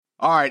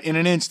All right, in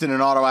an instant, an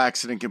auto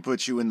accident can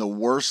put you in the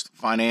worst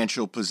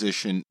financial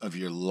position of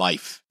your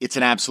life. It's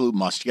an absolute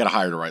must. You got to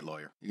hire the right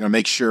lawyer. You're going to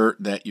make sure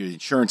that your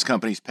insurance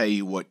companies pay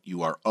you what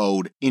you are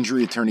owed.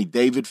 Injury attorney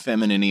David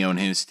Feminini and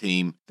his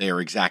team, they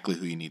are exactly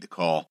who you need to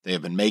call. They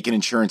have been making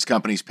insurance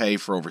companies pay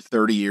for over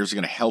 30 years.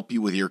 They're going to help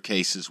you with your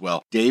case as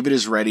well. David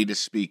is ready to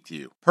speak to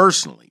you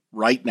personally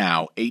right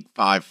now.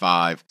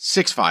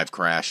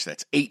 855-65-CRASH.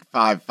 That's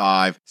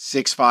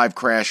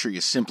 855-65-CRASH, or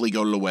you simply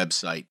go to the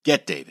website,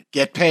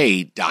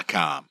 getdavidgetpaid.com.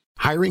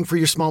 Hiring for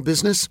your small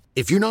business?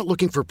 If you're not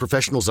looking for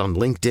professionals on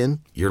LinkedIn,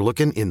 you're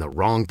looking in the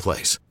wrong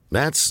place.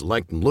 That's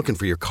like looking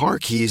for your car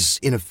keys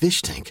in a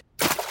fish tank.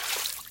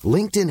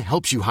 LinkedIn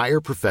helps you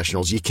hire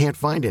professionals you can't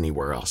find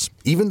anywhere else,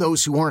 even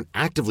those who aren't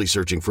actively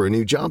searching for a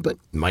new job but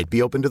might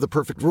be open to the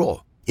perfect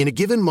role. In a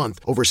given month,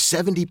 over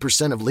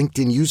 70% of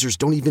LinkedIn users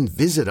don't even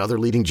visit other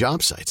leading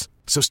job sites.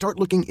 So start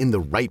looking in the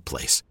right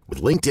place.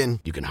 With LinkedIn,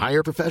 you can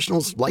hire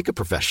professionals like a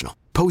professional.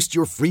 Post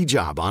your free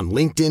job on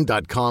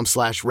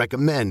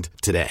linkedin.com/recommend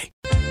today.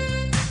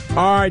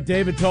 All right,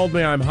 David told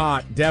me I'm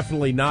hot.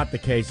 Definitely not the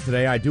case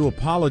today. I do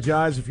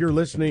apologize if your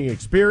listening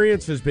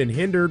experience has been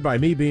hindered by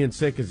me being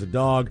sick as a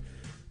dog,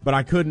 but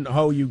I couldn't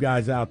hoe you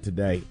guys out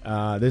today.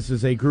 This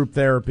is a group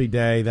therapy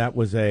day. That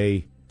was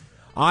I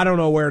don't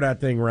know where that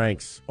thing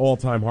ranks.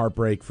 All-time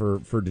heartbreak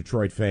for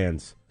Detroit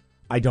fans.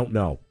 I don't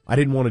know. I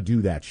didn't want to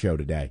do that show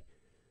today.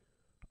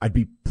 I'd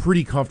be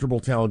pretty comfortable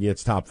telling you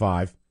it's top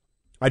 5.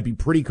 I'd be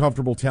pretty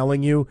comfortable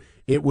telling you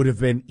it would have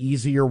been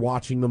easier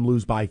watching them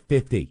lose by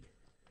 50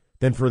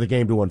 than for the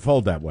game to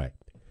unfold that way.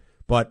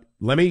 But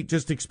let me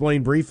just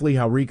explain briefly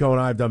how Rico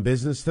and I have done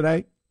business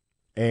today,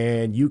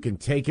 and you can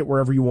take it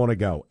wherever you want to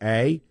go.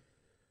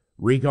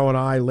 Rico and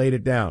I laid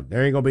it down.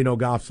 There ain't going to be no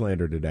Goff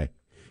slander today.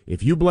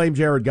 If you blame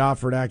Jared Goff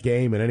for that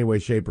game in any way,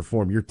 shape, or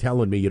form, you're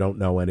telling me you don't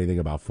know anything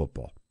about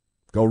football.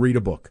 Go read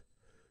a book.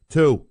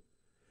 2,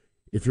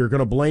 if you're going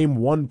to blame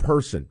one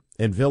person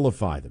and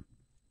vilify them,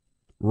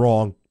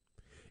 wrong.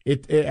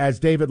 It, as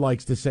David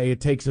likes to say, it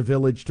takes a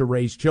village to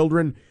raise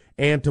children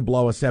and to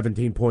blow a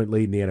 17-point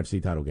lead in the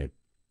NFC title game.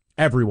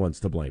 Everyone's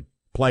to blame.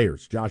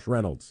 Players, Josh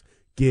Reynolds,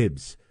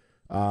 Gibbs,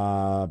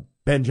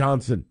 Ben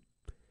Johnson,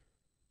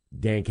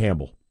 Dan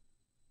Campbell.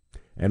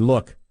 And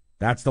look,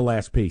 that's the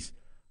last piece.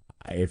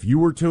 If you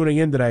were tuning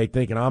in today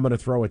thinking I'm going to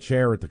throw a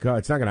chair at the cut,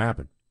 it's not going to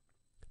happen.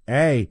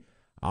 I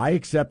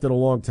accepted a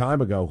long time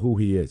ago who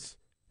he is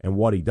and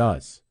what he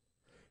does.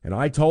 And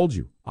I told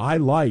you, I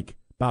like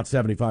about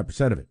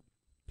 75% of it.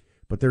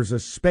 But there's a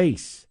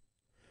space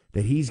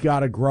that he's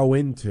got to grow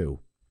into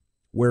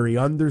where he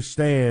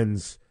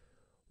understands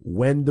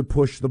when to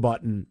push the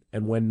button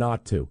and when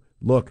not to.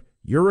 Look,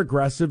 your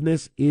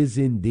aggressiveness is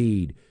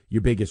indeed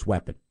your biggest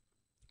weapon.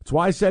 That's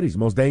why I said he's the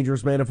most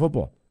dangerous man in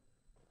football.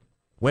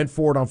 Went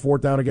for it on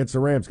 4th down against the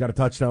Rams. Got a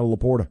touchdown to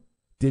Laporta.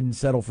 Didn't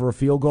settle for a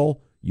field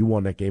goal. You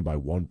won that game by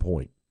 1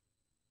 point.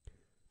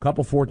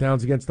 Couple 4th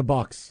downs against the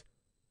Bucs.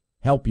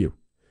 Help you.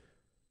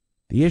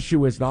 The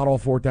issue is not all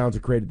 4th downs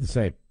are created the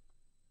same.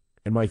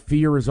 And my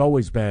fear has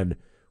always been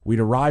we'd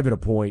arrive at a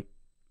point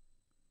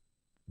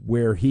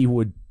where he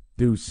would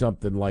do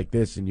something like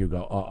this and you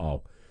go,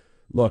 uh-oh.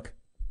 Look,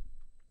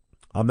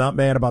 I'm not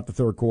mad about the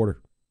third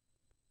quarter.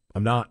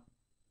 I'm not.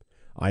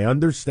 I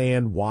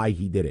understand why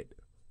he did it.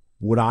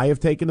 Would I have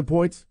taken the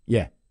points?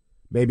 Yeah.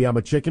 Maybe I'm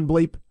a chicken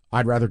bleep.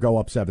 I'd rather go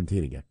up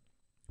 17 again.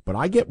 But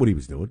I get what he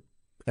was doing,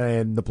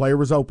 and the player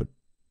was open.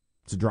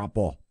 It's a drop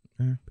ball.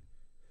 Mm.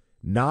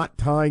 Not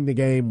tying the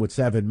game with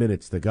 7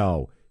 minutes to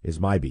go is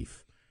my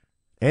beef.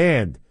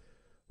 And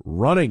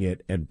running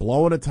it and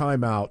blowing a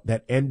timeout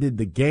that ended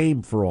the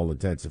game for all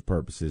intents and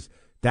purposes,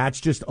 that's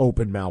just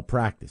open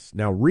malpractice.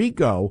 Now,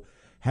 Rico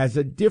has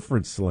a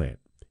different slant.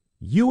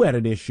 You had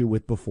an issue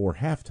with before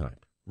halftime.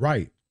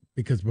 Right.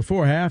 Because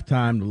before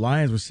halftime, the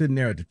Lions were sitting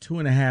there at the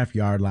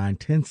 2.5-yard line,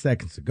 10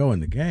 seconds to go in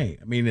the game.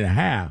 I mean, in a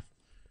half.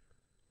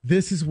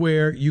 This is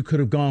where you could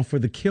have gone for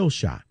the kill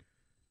shot.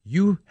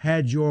 You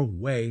had your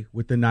way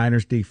with the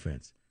Niners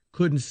defense.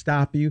 Couldn't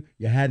stop you.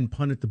 You hadn't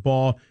punted the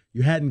ball.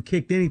 You hadn't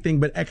kicked anything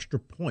but extra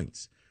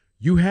points.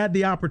 You had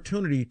the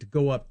opportunity to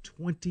go up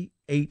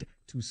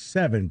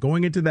 28-7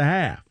 going into the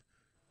half.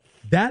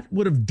 That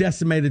would have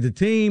decimated the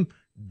team.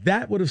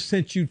 That would have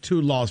sent you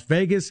to Las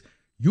Vegas.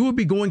 You would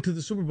be going to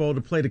the Super Bowl to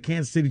play the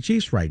Kansas City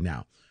Chiefs right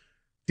now.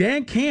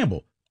 Dan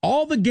Campbell,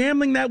 all the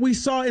gambling that we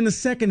saw in the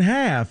second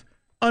half,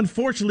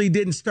 unfortunately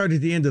didn't start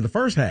at the end of the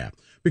first half.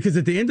 Because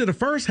at the end of the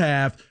first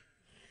half,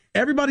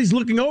 everybody's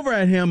looking over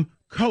at him.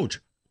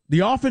 Coach, the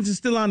offense is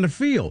still on the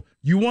field.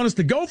 You want us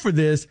to go for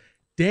this?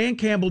 Dan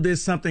Campbell did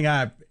something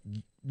I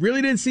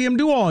really didn't see him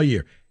do all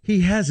year.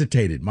 He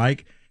hesitated,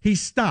 Mike. He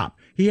stopped.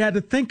 He had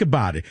to think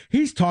about it.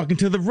 He's talking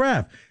to the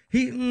ref.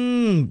 He,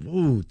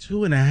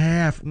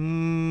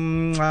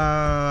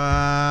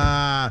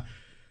 2.5,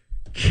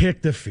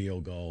 kick the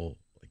field goal.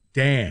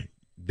 Dan,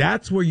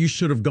 that's where you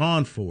should have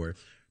gone for it.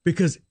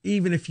 Because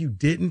even if you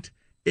didn't,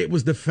 it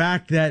was the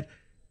fact that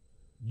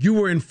you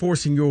were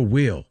enforcing your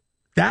will.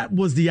 That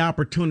was the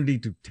opportunity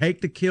to take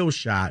the kill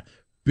shot,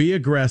 be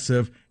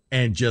aggressive,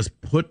 and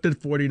just put the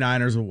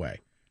 49ers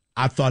away.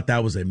 I thought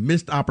that was a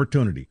missed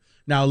opportunity.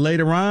 Now,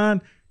 later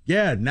on,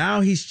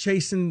 now he's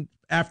chasing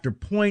after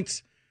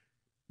points.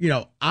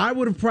 I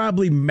would have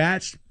probably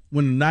matched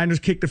when the Niners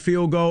kicked the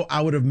field goal.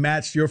 I would have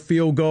matched your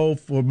field goal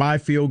for my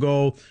field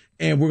goal,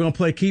 and we're going to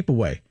play keep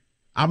away.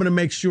 I'm going to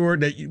make sure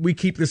that we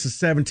keep this a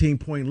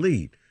 17-point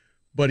lead.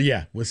 But,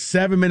 with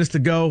 7 minutes to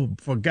go,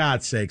 for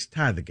God's sakes,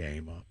 tie the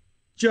game up.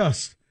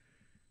 Just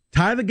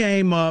tie the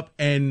game up,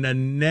 and the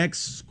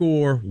next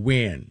score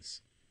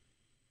wins.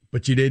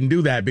 But you didn't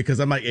do that because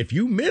I'm like, if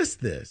you miss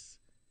this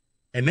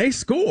and they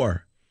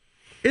score,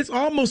 it's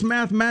almost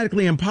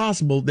mathematically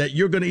impossible that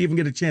you're going to even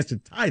get a chance to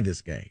tie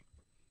this game.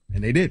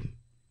 And they didn't.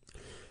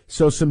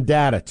 So some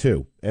data,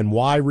 too, and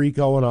why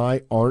Rico and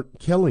I aren't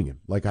killing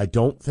him. Like, I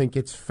don't think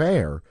it's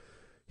fair.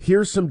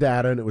 Here's some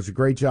data, and it was a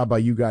great job by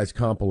you guys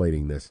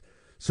compilating this.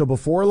 So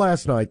before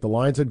last night, the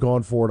Lions had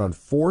gone for it on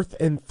 4th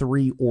and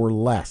 3 or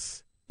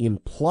less in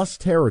plus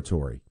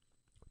territory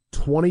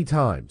 20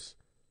 times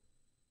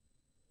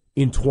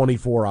in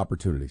 24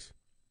 opportunities.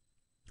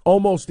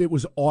 Almost it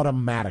was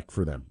automatic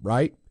for them,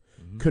 right?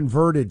 Mm-hmm.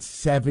 Converted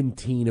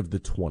 17 of the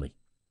 20.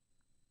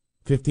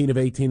 15 of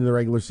 18 in the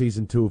regular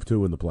season, 2 of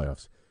 2 in the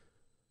playoffs.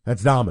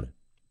 That's dominant.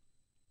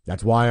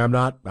 That's why I'm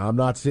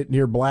not sitting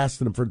here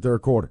blasting them for the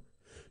third quarter.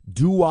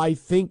 Do I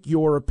think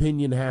your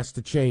opinion has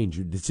to change,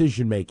 your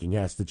decision-making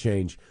has to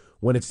change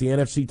when it's the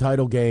NFC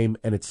title game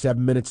and it's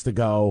 7 minutes to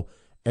go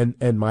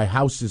and my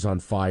house is on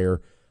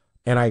fire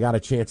and I got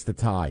a chance to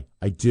tie?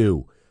 I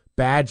do.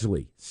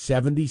 Badgley,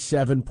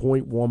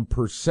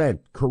 77.1%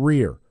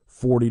 career,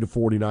 40 to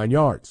 49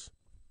 yards.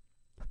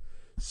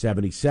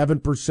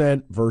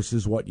 77%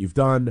 versus what you've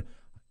done.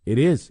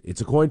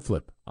 It's a coin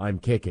flip. I'm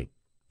kicking.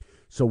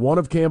 So one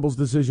of Campbell's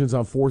decisions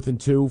on 4th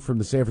and 2 from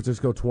the San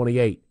Francisco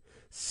 28.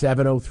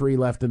 7:03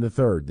 left in the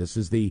third. This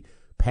is the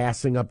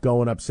passing up,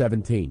 going up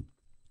 17.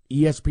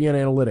 ESPN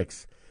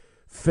Analytics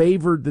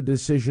favored the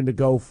decision to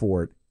go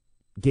for it,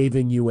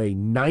 giving you a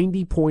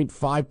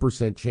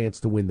 90.5%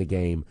 chance to win the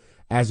game,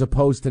 as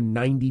opposed to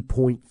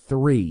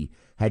 90.3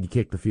 had you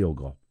kicked the field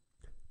goal.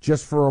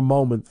 Just for a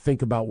moment,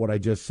 think about what I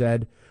just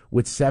said.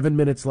 With 7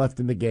 minutes left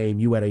in the game,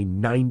 you had a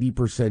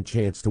 90%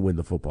 chance to win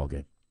the football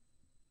game.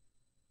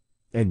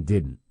 And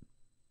didn't.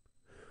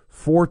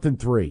 4th and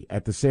 3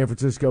 at the San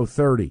Francisco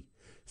 30.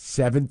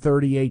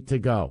 7:38 to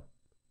go.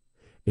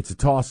 It's a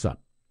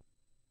toss-up.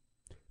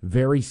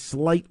 Very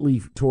slightly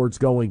towards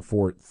going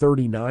for it,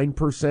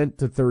 39%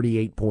 to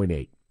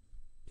 38.8.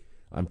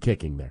 I'm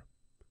kicking there.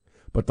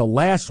 But the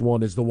last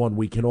one is the one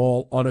we can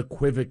all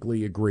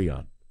unequivocally agree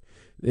on.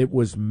 It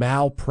was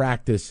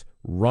malpractice,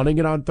 running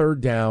it on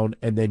third down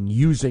and then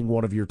using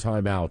one of your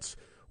timeouts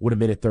with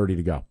 1:30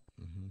 to go.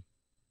 Mm-hmm.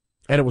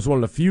 And it was one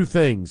of the few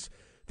things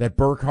that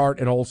Burkhardt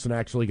and Olsen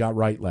actually got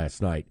right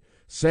last night,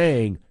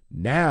 saying,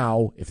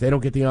 now, if they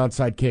don't get the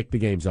onside kick, the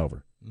game's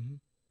over. Mm-hmm.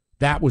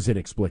 That was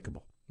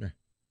inexplicable. Yeah.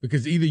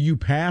 Because either you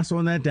pass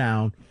on that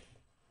down,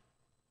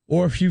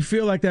 or if you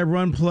feel like that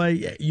run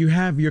play, you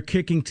have your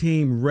kicking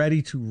team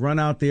ready to run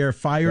out there,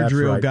 fire That's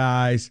drill right.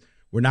 guys.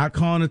 We're not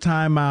calling a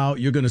timeout.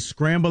 You're going to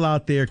scramble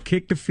out there,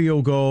 kick the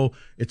field goal.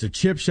 It's a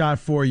chip shot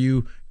for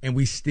you, and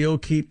we still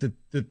keep the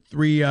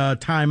 3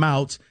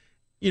 timeouts.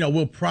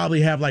 We'll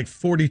probably have like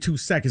 42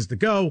 seconds to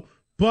go,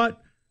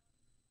 but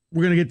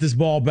we're going to get this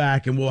ball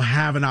back and we'll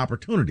have an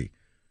opportunity.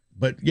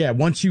 But,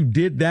 once you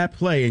did that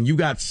play and you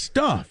got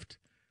stuffed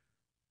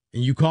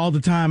and you called the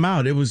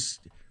timeout, it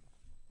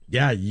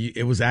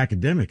was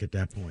academic at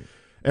that point.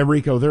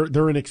 Enrico,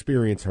 their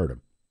inexperience hurt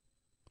him.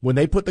 When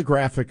they put the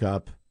graphic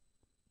up,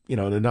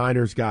 the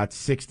Niners got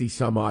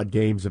 60-some-odd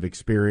games of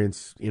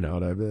experience.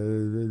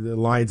 The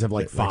Lions have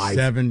like 5. Like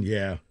 7,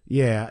 yeah.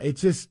 Yeah,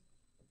 it's just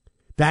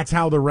that's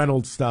how the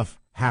Reynolds stuff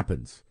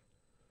happens.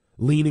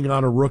 Leaning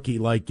on a rookie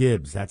like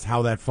Gibbs, that's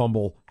how that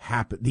fumble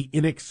happened. The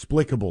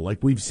inexplicable, like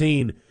we've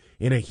seen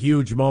in a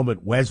huge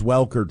moment, Wes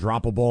Welker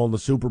drop a ball in the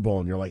Super Bowl,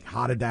 and you're like,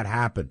 how did that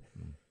happen?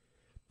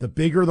 The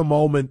bigger the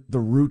moment, the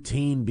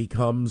routine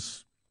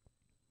becomes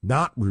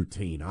not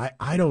routine.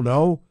 I don't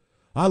know.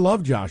 I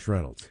love Josh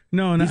Reynolds.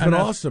 No, and he's been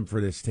awesome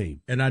for this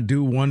team. And I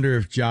do wonder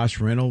if Josh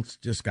Reynolds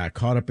just got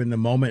caught up in the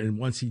moment, and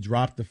once he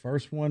dropped the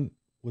first one,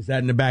 was that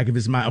in the back of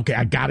his mind? Okay,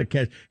 I got to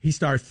catch. He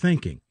started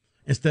thinking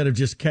instead of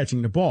just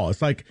catching the ball.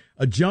 It's like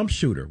a jump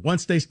shooter.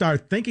 Once they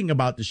start thinking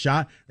about the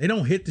shot, they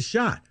don't hit the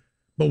shot.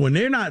 But when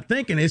they're not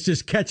thinking, it's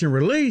just catch and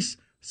release,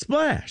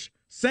 splash.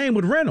 Same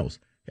with Reynolds.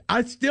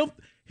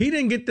 He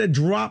didn't get that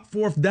drop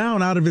 4th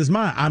down out of his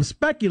mind. I'm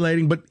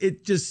speculating, but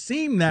it just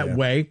seemed that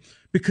way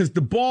because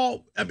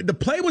the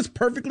play was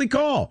perfectly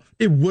called.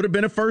 It would have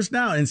been a first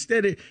down.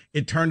 Instead,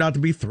 it turned out to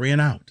be 3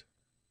 and out.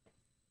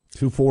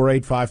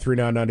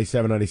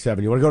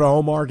 248-539-9797. You want to go to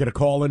Omar, get a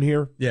call in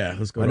here? Yeah,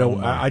 let's go to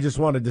Omar. I just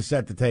wanted to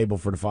set the table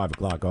for the 5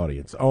 o'clock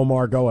audience.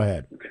 Omar, go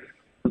ahead.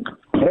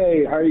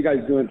 Hey, how are you guys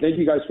doing? Thank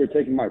you guys for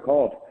taking my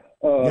call.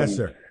 Yes,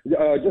 sir.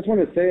 Just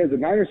want to say, as a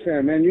Niners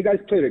fan, man, you guys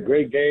played a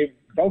great game.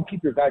 Don't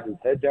keep your guys'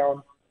 head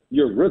down.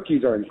 Your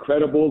rookies are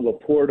incredible.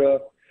 Laporta,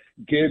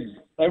 Gibbs,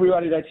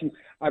 everybody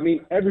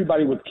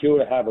everybody would kill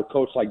to have a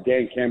coach like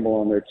Dan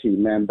Campbell on their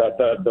team, man.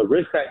 The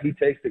risk that he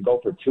takes to go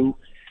for 2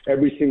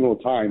 every single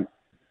time.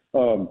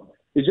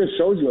 It just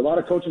shows you a lot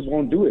of coaches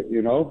won't do it,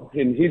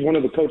 and he's one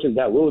of the coaches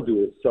that will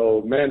do it.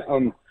 So, man,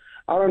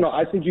 I don't know.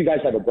 I think you guys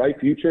have a bright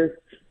future.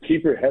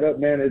 Keep your head up,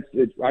 man.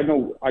 I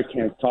know I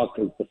can't talk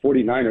because the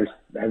 49ers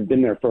have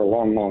been there for a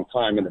long, long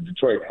time, and the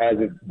Detroit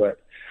hasn't. But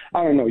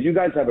I don't know. You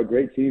guys have a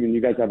great team, and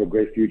you guys have a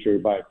great future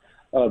by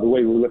the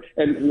way we look.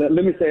 And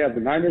let me say, as a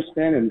Niners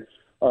fan,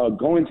 and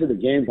going to the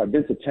games, I've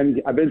been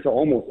to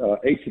almost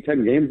 8 to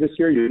 10 games this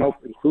year,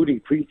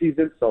 including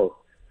preseason. So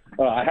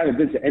I haven't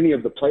been to any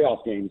of the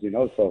playoff games,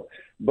 So,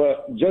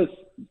 but just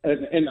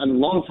and a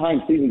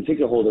long-time season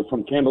ticket holder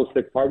from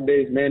Candlestick Park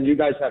days, man, you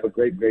guys have a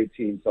great, great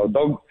team. So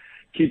don't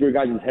keep your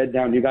guys' head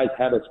down. You guys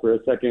had us for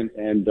a second,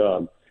 and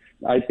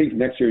I think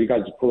next year you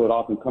guys will pull it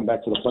off and come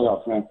back to the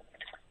playoffs, man.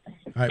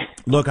 All right.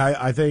 Look,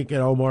 I think,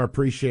 Omar,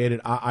 appreciate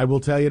it. I will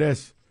tell you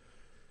this.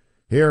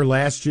 Here,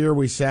 last year,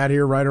 we sat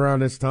here right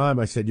around this time.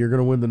 I said, you're going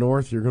to win the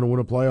North. You're going to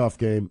win a playoff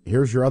game.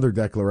 Here's your other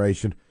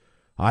declaration.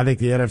 I think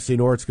the NFC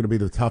North is going to be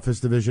the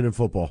toughest division in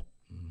football.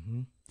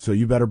 Mm-hmm. So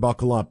you better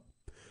buckle up.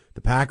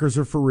 The Packers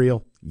are for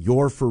real.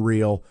 You're for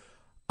real.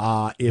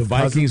 If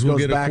Vikings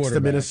goes back to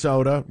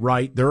Minnesota,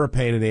 right, they're a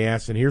pain in the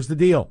ass. And here's the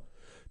deal.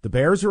 The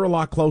Bears are a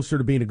lot closer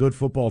to being a good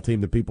football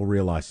team than people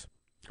realize.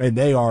 And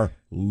they are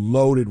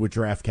loaded with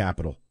draft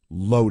capital.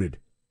 Loaded.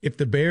 If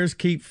the Bears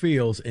keep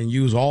Fields and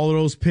use all of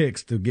those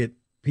picks to get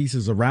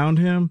pieces around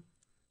him,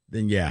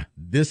 then yeah,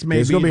 this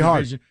may be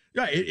hard.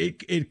 Yeah,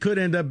 it could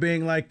end up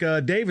being like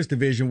Davis'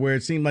 division, where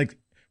it seemed like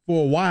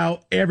for a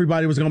while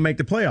everybody was going to make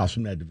the playoffs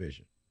from that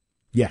division.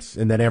 Yes,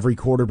 and then every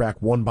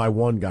quarterback one by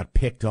one got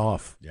picked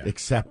off,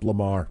 except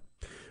Lamar.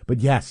 But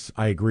yes,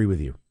 I agree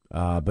with you.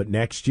 But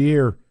next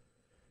year,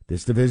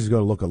 this division is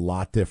going to look a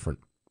lot different.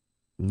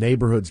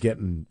 Neighborhood's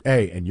getting,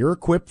 and you're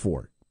equipped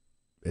for it.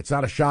 It's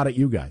not a shot at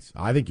you guys.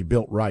 I think you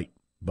built right,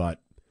 but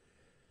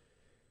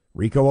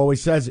Rico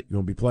always says it. You're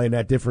going to be playing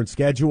that different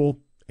schedule,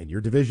 and your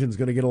division's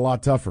going to get a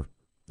lot tougher.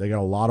 They got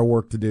a lot of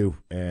work to do,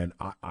 and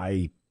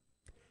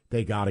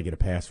they got to get a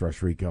pass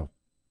rush, Rico.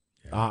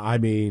 Yeah. I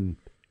mean,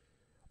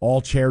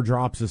 all chair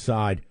drops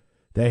aside,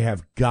 they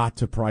have got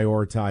to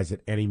prioritize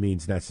at any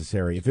means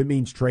necessary. If it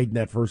means trading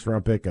that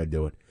first-round pick, I'd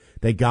do it.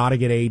 They got to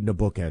get Aiden a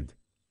bookend.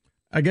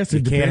 I guess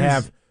it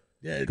depends.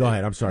 Go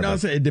ahead. I'm sorry. No,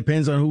 it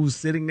depends on who's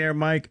sitting there,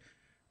 Mike.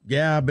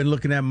 Yeah, I've been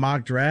looking at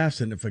mock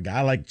drafts, and if a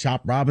guy like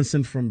Chop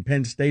Robinson from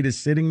Penn State is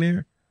sitting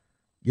there,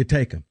 you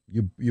take him.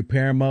 You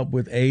pair him up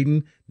with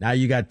Aiden. Now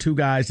you got two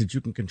guys that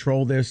you can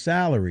control their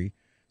salary.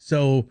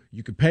 So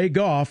you could pay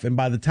Goff, and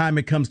by the time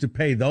it comes to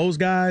pay those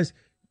guys,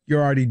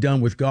 you're already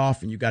done with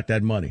Goff, and you got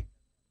that money.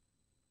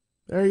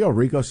 There you go.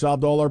 Rico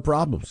solved all our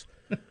problems.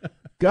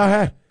 Go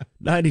ahead.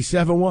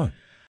 97.1.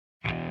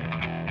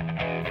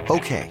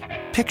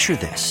 Okay, picture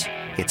this.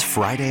 It's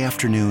Friday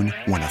afternoon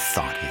when a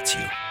thought hits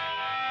you.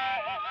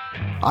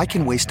 I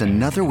can waste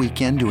another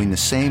weekend doing the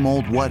same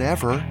old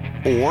whatever,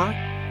 or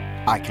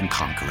I can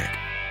conquer it.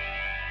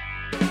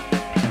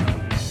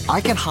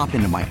 I can hop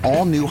into my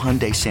all-new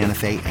Hyundai Santa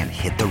Fe and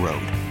hit the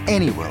road.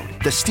 Any road.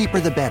 The steeper,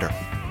 the better.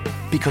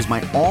 Because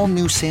my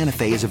all-new Santa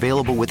Fe is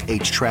available with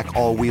H-Track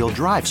all-wheel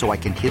drive, so I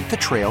can hit the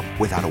trail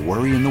without a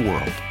worry in the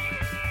world.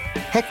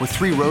 Heck, with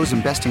 3 rows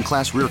and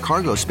best-in-class rear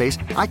cargo space,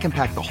 I can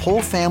pack the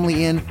whole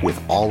family in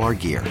with all our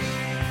gear.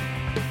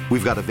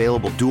 We've got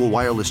available dual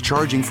wireless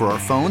charging for our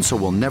phones, so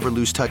we'll never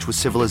lose touch with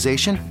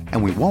civilization,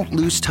 and we won't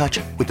lose touch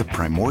with the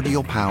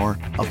primordial power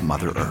of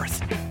Mother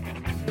Earth.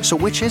 So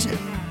which is it?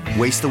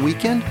 Waste the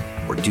weekend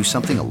or do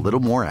something a little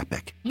more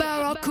epic?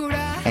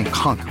 And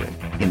conquer it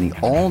in the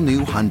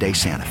all-new Hyundai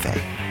Santa Fe.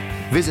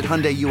 Visit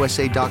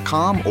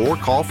HyundaiUSA.com or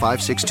call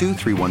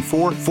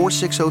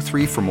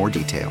 562-314-4603 for more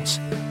details.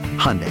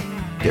 Hyundai,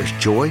 there's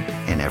joy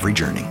in every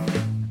journey.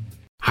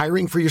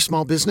 Hiring for your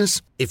small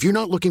business? If you're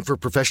not looking for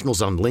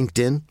professionals on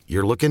LinkedIn,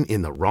 you're looking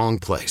in the wrong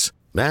place.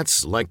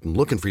 That's like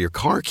looking for your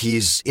car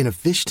keys in a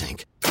fish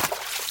tank.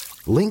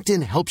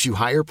 LinkedIn helps you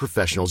hire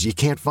professionals you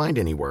can't find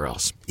anywhere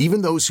else,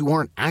 even those who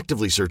aren't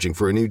actively searching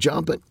for a new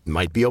job but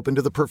might be open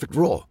to the perfect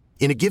role.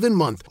 In a given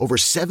month, over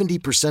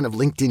 70% of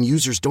LinkedIn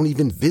users don't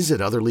even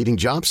visit other leading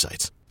job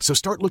sites. So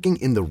start looking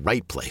in the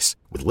right place.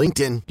 With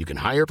LinkedIn, you can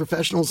hire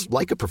professionals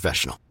like a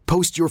professional.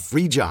 Post your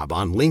free job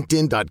on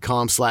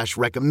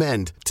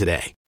linkedin.com/recommend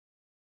today.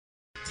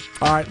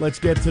 All right, let's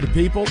get to the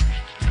people.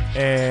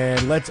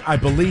 And I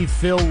believe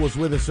Phil was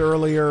with us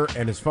earlier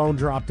and his phone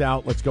dropped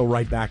out. Let's go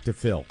right back to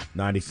Phil,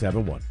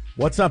 97.1.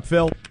 What's up,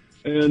 Phil?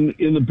 And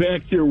in the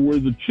back here where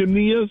the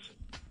chimney is,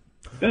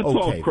 that's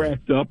all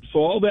cracked up. So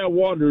all that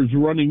water is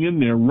running in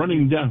there,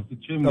 running down the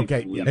chimney.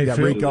 Okay,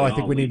 Rico, I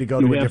think we need to go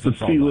to a different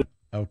phone.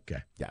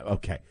 Okay. Yeah,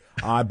 okay.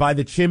 By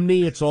the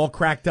chimney, it's all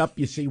cracked up.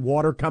 You see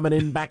water coming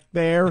in back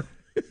there.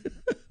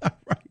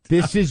 Right.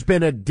 This has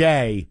been a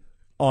day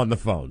on the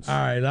phones. All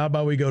right, how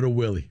about we go to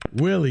Willie?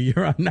 Willie,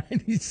 you're on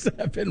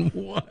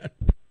 97.1.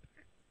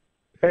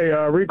 Hey,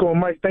 Rico and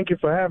Mike, thank you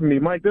for having me.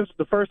 Mike, this is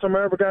the first time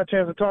I ever got a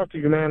chance to talk to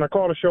you, man. I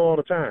call the show all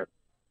the time.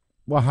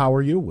 Well, how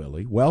are you,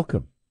 Willie?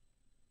 Welcome.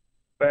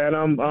 man.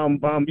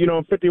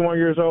 I'm 51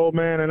 years old,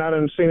 man, and I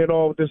done seen it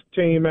all with this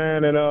team,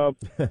 man. And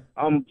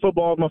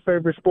football is my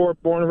favorite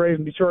sport. Born and raised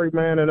in Detroit,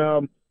 man,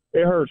 and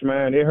it hurts,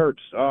 man. It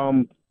hurts.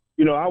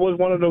 I was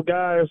one of those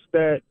guys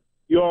that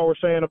you all were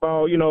saying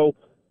about,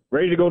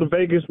 ready to go to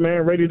Vegas,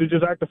 man, ready to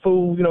just act a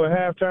fool,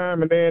 at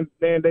halftime, and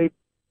then they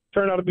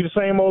turned out to be the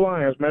same old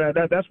Lions, man.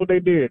 That's what they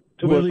did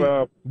to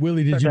us.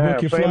 Willie, did you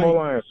book your flight? Same old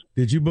Lions.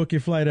 Did you book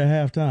your flight at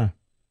halftime?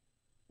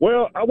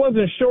 Well, I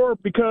wasn't sure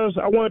because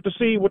I wanted to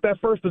see what that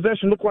first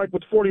possession looked like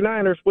with the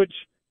 49ers, which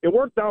it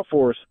worked out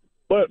for us.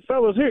 But,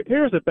 fellas,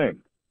 here's the thing.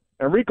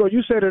 And, Rico,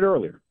 you said it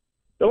earlier.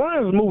 The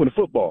Lions are moving the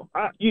football.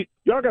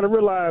 Y'all got to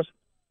realize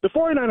the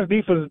 49ers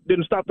defense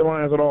didn't stop the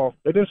Lions at all.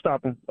 They didn't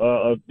stop them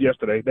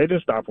yesterday. They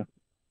didn't stop them.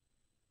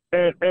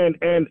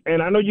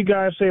 And I know you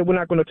guys said we're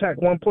not going to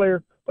attack one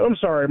player, but I'm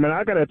sorry, man.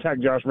 I got to attack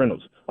Josh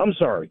Reynolds. I'm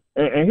sorry.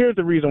 And here's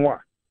the reason why.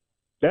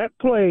 That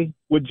play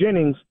with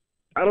Jennings,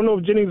 I don't know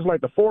if Jennings is like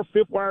the 4th,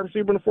 5th wide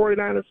receiver in the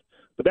 49ers,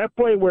 but that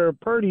play where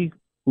Purdy,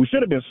 who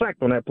should have been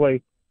sacked on that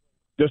play,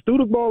 just threw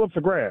the ball up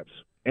for grabs.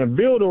 And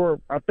Vildor,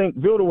 I think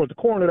Vildor was the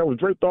corner that was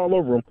draped all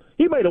over him.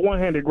 He made a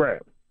one-handed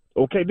grab.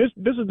 Okay, this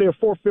is their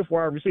 4th, 5th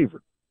wide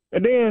receiver.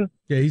 And then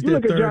he's you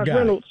look their at third Josh guy.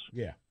 Reynolds.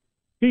 Yeah.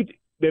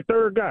 Their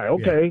third guy.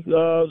 Okay,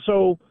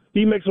 so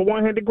he makes a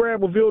one-handed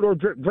grab with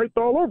Vildor draped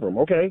all over him.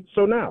 Okay,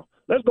 so now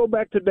let's go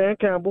back to Dan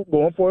Campbell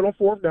going for it on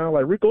 4th down.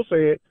 Like Rico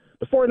said,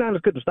 the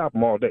 49ers couldn't stop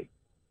him all day.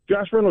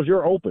 Josh Reynolds,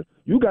 you're open.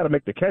 You got to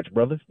make the catch,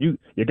 brother. You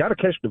got to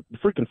catch the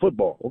freaking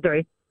football,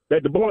 okay?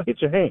 That the ball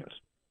hits your hands.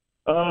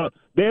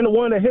 Then the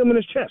one that hit him in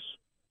his chest.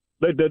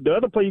 The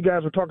other play you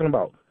guys were talking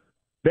about.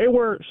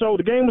 So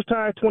the game was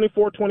tied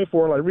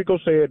 24-24. Like Rico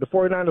said, the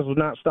 49ers was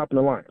not stopping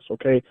the Lions,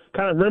 okay?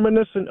 Kind of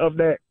reminiscent of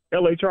that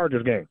L.A.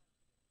 Chargers game.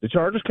 The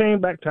Chargers came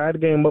back, tied the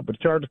game up, but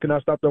the Chargers could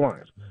not stop the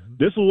Lions. Mm-hmm.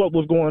 This is what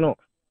was going on.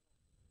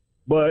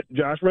 But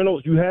Josh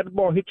Reynolds, you had the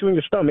ball hit you in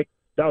your stomach.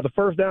 That was the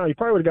first down. You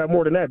probably would have got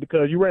more than that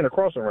because you ran a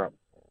crossing route.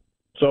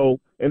 So,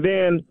 and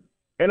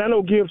I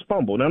know Gibbs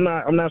fumbled. I'm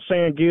not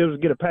saying Gibbs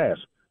get a pass.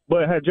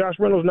 But had Josh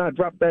Reynolds not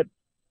dropped that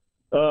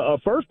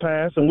first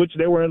pass in which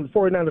they were in the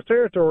 49ers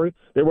territory,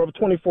 they were up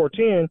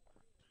 24-10,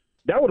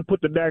 that would have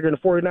put the dagger in the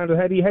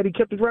 49ers had he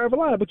kept the drive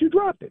alive. But you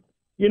dropped it.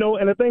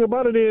 And the thing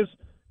about it is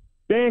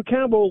Dan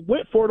Campbell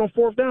went for it on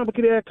 4th down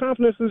because he had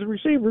confidence in his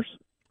receivers.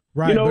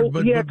 Right,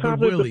 he had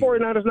confidence the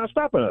 49ers not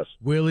stopping us.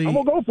 Willie, I'm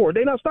going to go for it.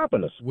 They're not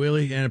stopping us.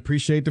 Willie, and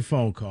appreciate the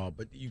phone call,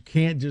 but you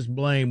can't just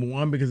blame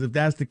one because if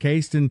that's the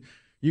case, then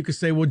you could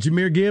say, well,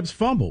 Jahmyr Gibbs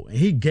fumbled. And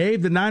he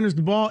gave the Niners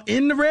the ball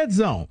in the red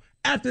zone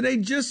after they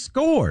just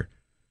scored.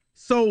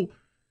 So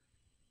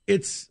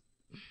it's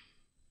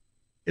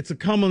a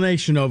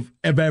culmination of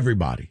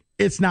everybody.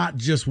 It's not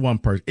just one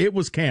person. It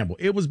was Campbell.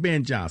 It was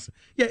Ben Johnson.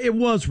 Yeah, it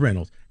was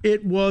Reynolds.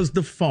 It was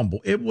the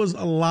fumble. It was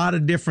a lot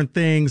of different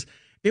things.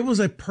 It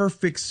was a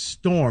perfect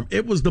storm.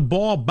 It was the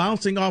ball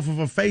bouncing off of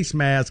a face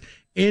mask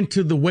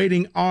into the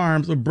waiting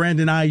arms of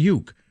Brandon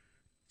Ayuk.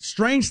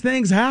 Strange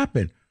things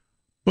happen.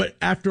 But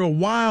after a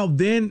while,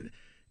 then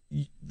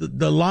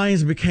the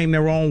Lions became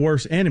their own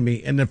worst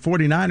enemy, and the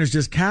 49ers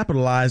just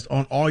capitalized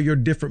on all your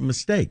different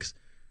mistakes.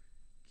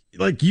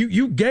 Like,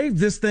 you gave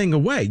this thing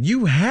away.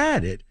 You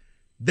had it.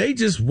 They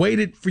just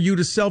waited for you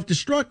to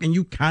self-destruct, and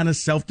you kind of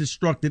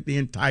self-destructed the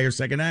entire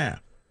second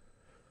half.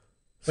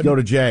 Let's go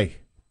to Jay,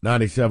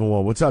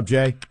 97.1. What's up,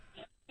 Jay?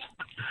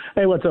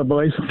 Hey, what's up,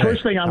 boys? Hey,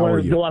 First thing, I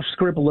want to go off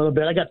script a little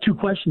bit. I got 2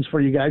 questions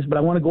for you guys, but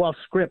I want to go off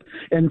script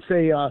and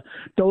say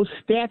those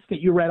stats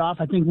that you read off,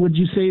 I think, would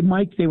you say,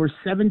 Mike, they were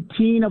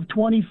 17 of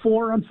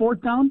 24 on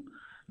 4th down?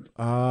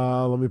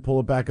 Let me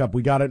pull it back up.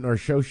 We got it in our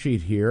show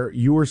sheet here.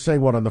 You were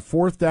saying what on the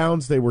 4th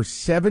downs? They were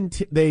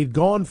 17. They'd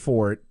gone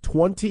for it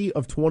 20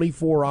 of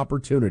 24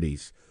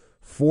 opportunities,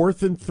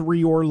 4th and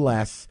 3 or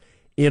less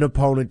in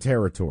opponent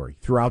territory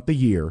throughout the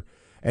year,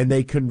 and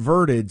they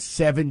converted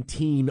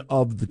 17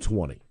 of the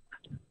 20.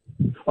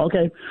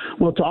 Okay.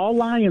 Well, to all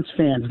Lions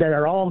fans that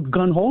are all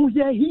gun-ho,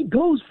 yeah, he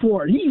goes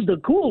for it. He's the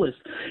coolest.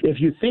 If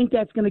you think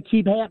that's going to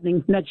keep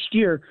happening next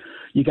year,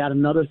 you got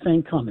another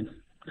thing coming.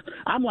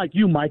 I'm like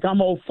you, Mike.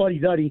 I'm old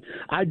fuddy-duddy.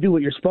 I do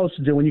what you're supposed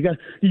to do. When you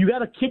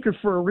got a kicker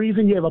for a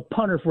reason, you have a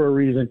punter for a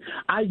reason.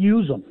 I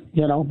use them,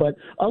 But,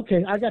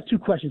 okay, I got 2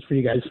 questions for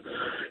you guys.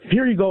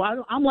 Here you go.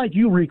 I'm like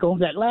you, Rico.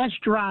 That last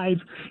drive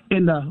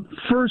in the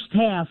first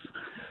half,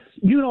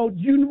 you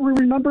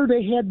remember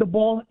they had the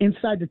ball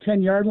inside the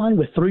 10-yard line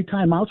with 3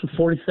 timeouts with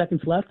 40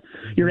 seconds left?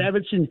 Mm-hmm. You're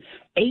averaging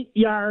 8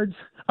 yards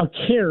a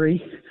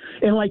carry.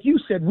 And like you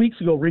said weeks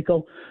ago,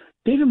 Rico,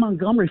 David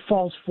Montgomery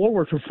falls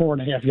forward for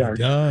 4.5 yards.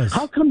 He does.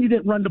 How come you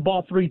didn't run the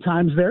ball 3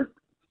 times there?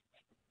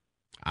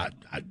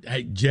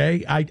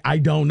 Jay, I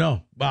don't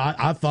know. But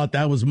I thought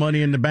that was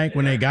money in the bank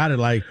when they got it.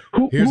 Like,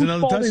 here's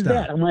another touchdown. Is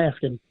that? I'm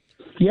asking.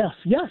 Yes,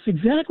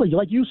 exactly.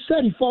 Like you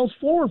said, he falls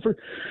forward for,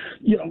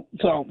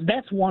 so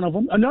that's one of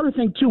them. Another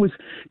thing, too, is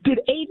did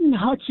Aiden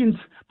Hutchins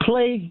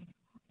play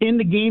in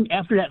the game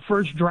after that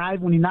first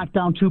drive when he knocked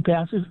down 2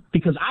 passes?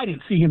 Because I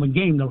didn't see him in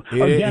game, though. He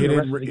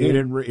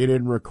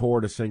didn't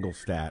record a single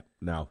stat,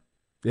 no.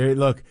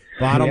 Look,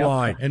 bottom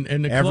line.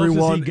 And the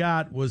closest he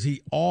got was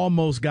he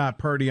almost got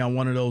Purdy on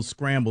one of those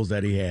scrambles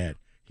that he had.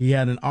 He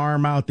had an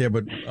arm out there,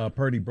 but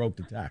Purdy broke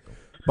the tackle.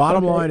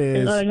 Bottom line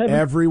is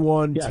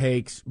everyone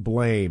takes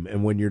blame.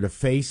 And when you're the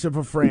face of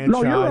a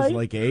franchise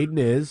like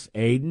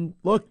Aiden,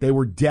 look, they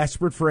were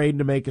desperate for Aiden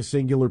to make a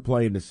singular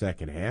play in the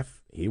second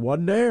half. He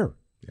wasn't there.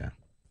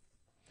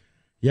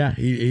 Yeah,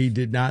 he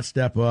did not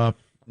step up.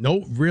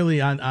 No,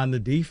 really on the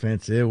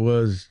defense. It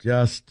was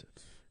just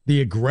the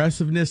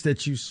aggressiveness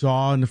that you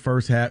saw in the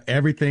first half.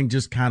 Everything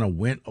just kind of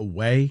went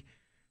away.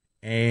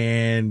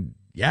 And,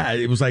 yeah,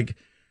 it was like,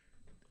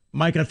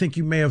 Mike, I think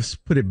you may have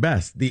put it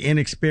best. The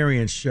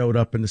inexperience showed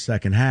up in the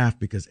second half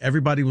because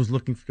everybody was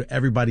looking for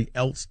everybody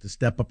else to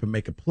step up and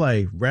make a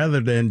play rather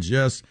than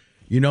just,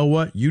 you know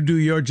what, you do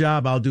your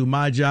job, I'll do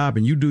my job,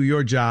 and you do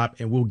your job,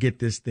 and we'll get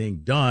this thing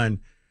done.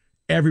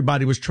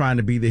 Everybody was trying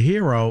to be the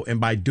hero, and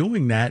by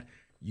doing that,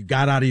 you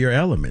got out of your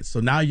element. So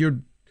now you're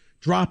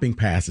dropping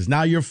passes.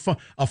 Now you're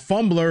a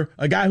fumbler,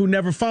 a guy who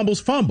never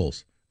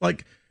fumbles.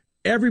 Like,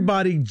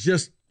 everybody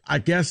just, I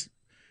guess,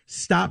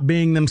 stop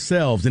being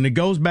themselves. And it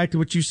goes back to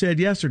what you said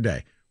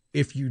yesterday.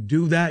 If you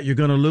do that, you're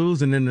going to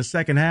lose. And in the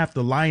second half,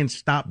 the Lions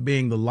stop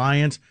being the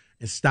Lions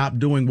and stop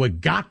doing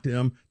what got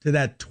them to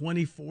that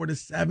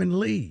 24-7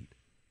 lead.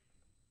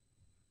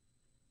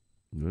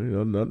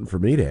 Nothing for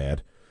me to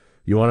add.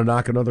 You want to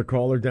knock another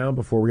caller down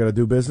before we got to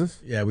do business?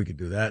 Yeah, we could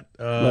do that.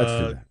 Let's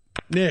do that.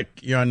 Nick,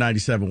 you're on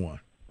 97.1.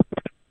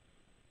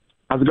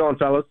 How's it going,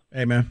 fellas?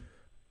 Hey, man.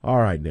 All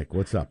right, Nick,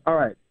 what's up? All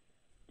right.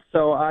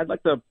 So I'd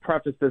like to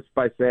preface this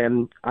by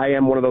saying I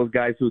am one of those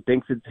guys who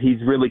thinks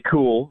he's really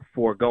cool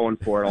for going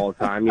for it all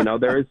the time. You know,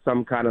 there is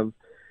some kind of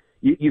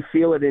you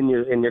feel it in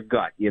your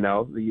gut. You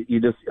know, you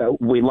just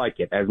we like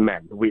it as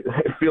men.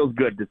 It feels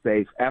good to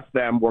say F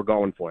them, we're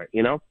going for it.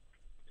 You know,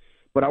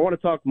 but I want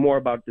to talk more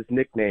about this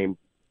nickname,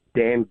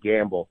 Dan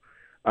Campbell.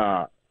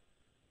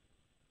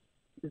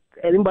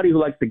 Anybody who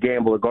likes to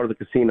gamble or go to the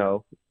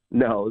casino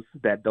knows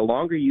that the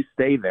longer you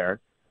stay there,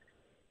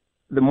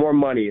 the more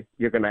money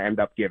you're going to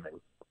end up giving.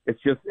 It's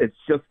just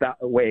that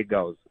way it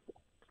goes.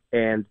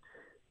 And,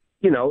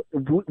 you know,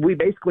 we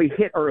basically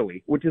hit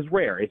early, which is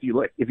rare if you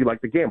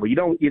like to gamble. You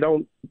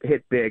don't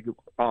hit big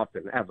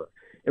often, ever.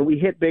 And we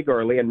hit big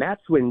early, and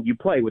that's when you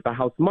play with the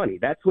house money.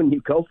 That's when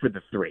you go for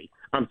the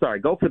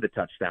go for the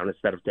touchdown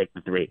instead of take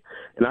the 3.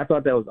 And I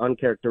thought that was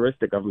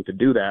uncharacteristic of him to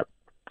do that.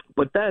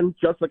 But then,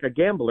 just like a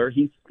gambler,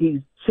 he's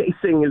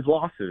chasing his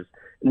losses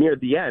near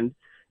the end,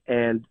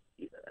 and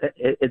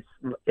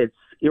it's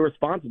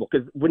irresponsible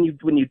because when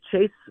you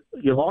chase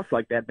your loss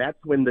like that, that's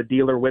when the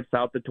dealer whips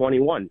out the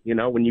 21. You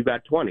know, when you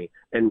got 20,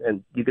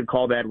 and you could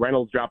call that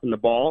Reynolds dropping the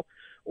ball,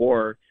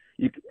 or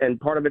and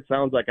part of it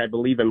sounds like I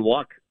believe in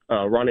luck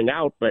running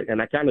out,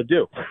 and I kind of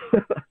do.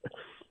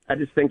 I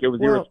just think it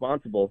was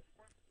irresponsible.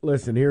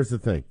 Listen, here's the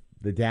thing: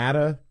 the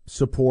data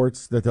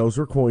supports that those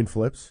were coin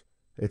flips.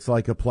 It's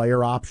like a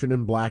player option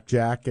in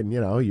blackjack, and,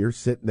 you know, you're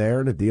sitting there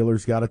and the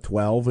dealer's got a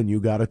 12 and you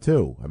got a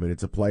 2. I mean,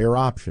 it's a player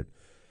option.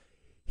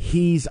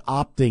 He's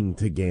opting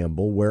to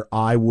gamble where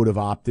I would have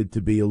opted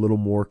to be a little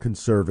more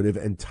conservative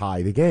and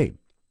tie the game.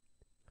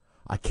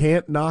 I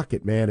can't knock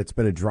it, man. It's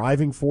been a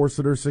driving force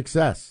of their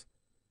success.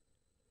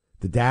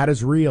 The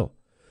data's real.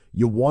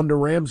 You won the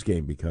Rams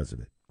game because of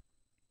it.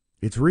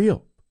 It's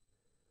real.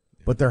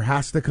 But there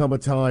has to come a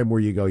time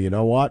where you go, you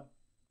know what?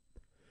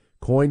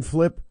 Coin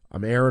flip.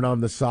 I'm erring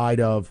on the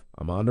side of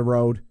I'm on the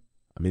road.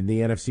 I'm in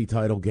the NFC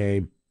title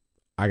game.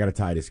 I got to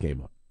tie this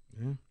game up.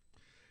 Yeah.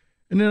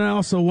 And then I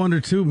also wonder,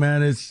 too,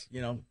 man, is,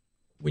 you know,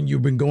 when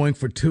you've been going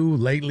for 2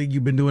 lately,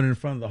 you've been doing it in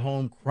front of the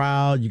home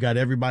crowd. You got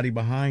everybody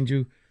behind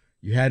you.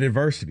 You had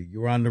adversity. You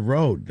were on the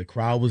road. The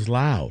crowd was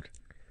loud.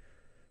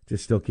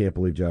 Just still can't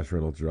believe Josh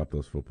Reynolds dropped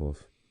those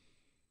footballs.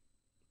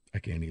 I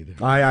can't either.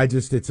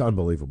 It's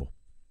unbelievable.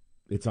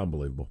 It's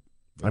unbelievable.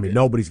 I mean,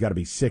 nobody's got to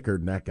be sicker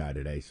than that guy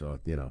today, so,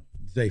 you know.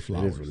 Zay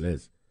Flowers. It is what it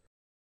is.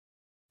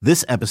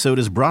 This episode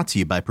is brought to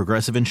you by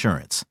Progressive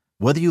Insurance.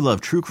 Whether you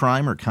love true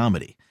crime or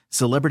comedy,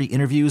 celebrity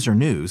interviews or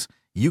news,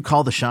 you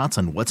call the shots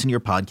on what's in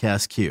your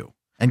podcast queue.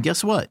 And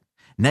guess what?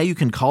 Now you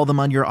can call them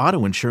on your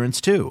auto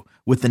insurance too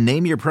with the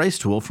Name Your Price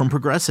tool from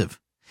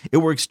Progressive. It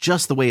works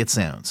just the way it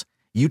sounds.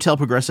 You tell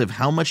Progressive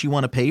how much you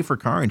want to pay for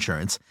car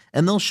insurance,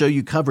 and they'll show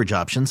you coverage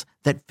options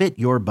that fit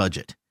your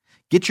budget.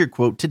 Get your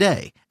quote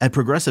today at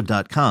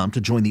Progressive.com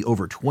to join the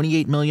over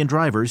 28 million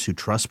drivers who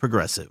trust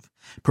Progressive.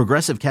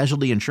 Progressive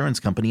Casualty Insurance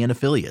Company and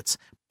Affiliates.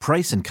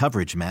 Price and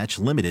coverage match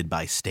limited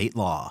by state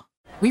law.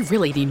 We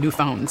really need new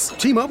phones.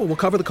 T-Mobile will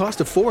cover the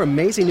cost of 4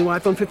 amazing new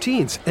iPhone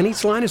 15s, and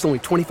each line is only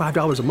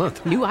 $25 a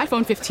month. New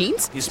iPhone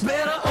 15s? It's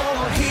better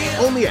over here.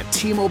 Only at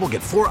T-Mobile,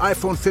 get 4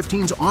 iPhone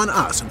 15s on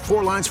us and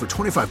 4 lines for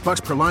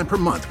 $25 per line per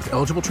month with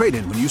eligible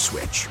trade-in when you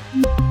switch.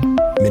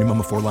 Minimum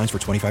of 4 lines for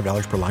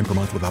 $25 per line per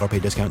month with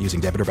autopay discount using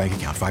debit or bank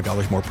account.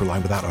 $5 more per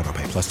line without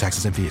autopay, plus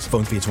taxes and fees.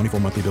 Phone fee at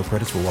 24 monthly bill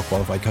credits for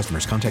well-qualified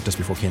customers. Contact us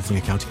before canceling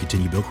account to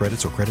continue bill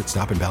credits or credit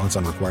stop and balance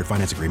on required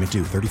finance agreement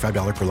due.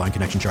 $35 per line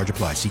connection charge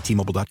applies. See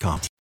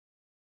T-Mobile.com.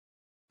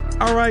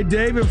 All right,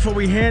 David, before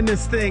we hand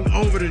this thing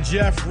over to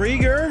Jeff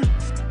Rieger,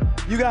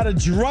 You got a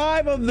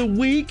drive of the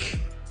week.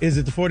 Is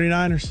it the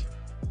 49ers?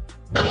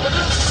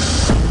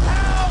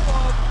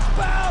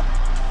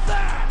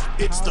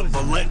 It's the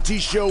Valenti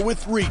Show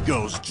with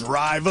Rico's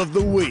Drive of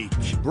the Week.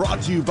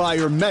 Brought to you by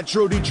your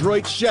Metro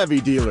Detroit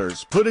Chevy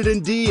dealers. Put it in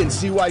D and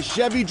see why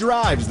Chevy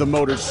drives the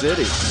Motor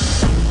City.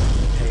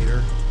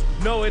 Hater.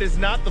 No, it is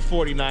not the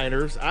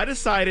 49ers. I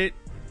decided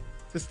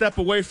to step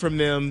away from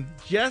them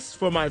just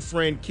for my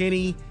friend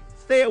Kenny.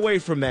 Stay away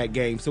from that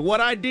game. So what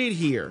I did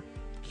here,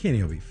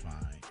 Kenny will be fine,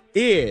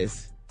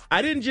 is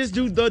I didn't just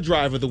do the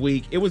Drive of the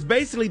Week. It was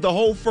basically the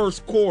whole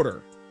first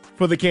quarter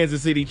for the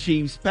Kansas City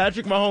Chiefs.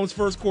 Patrick Mahomes'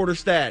 first quarter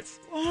stats.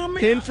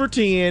 10 for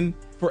 10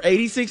 for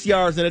 86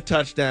 yards and a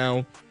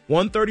touchdown,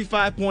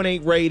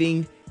 135.8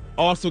 rating,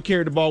 also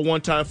carried the ball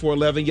one time for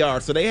 11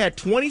 yards. So they had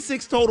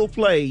 26 total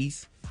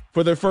plays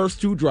for their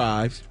first two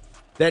drives.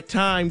 That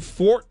timed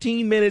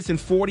 14 minutes and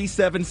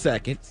 47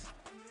 seconds.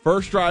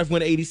 First drive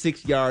went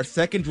 86 yards.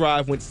 Second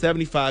drive went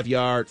 75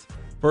 yards.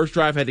 First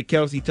drive had the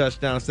Kelsey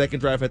touchdown. Second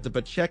drive had the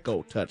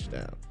Pacheco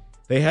touchdown.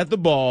 They had the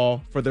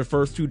ball for their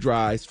first two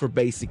drives for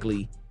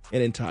basically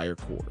an entire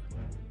quarter.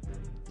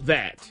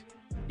 That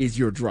is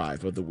your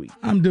Drive of the Week.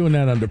 I'm doing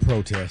that under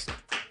protest.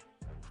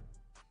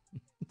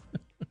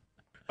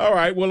 All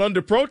right. Well,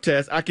 under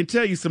protest, I can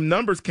tell you some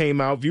numbers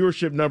came out.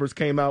 Viewership numbers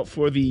came out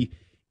for the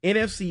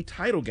NFC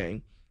title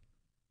game.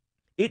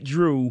 It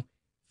drew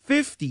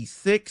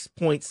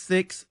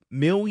 56.6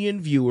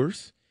 million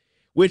viewers,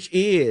 which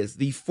is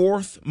the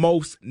fourth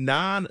most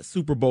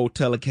non-Super Bowl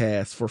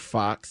telecast for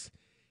Fox.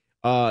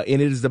 And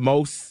it is the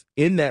most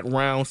in that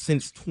round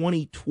since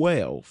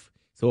 2012.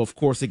 So, of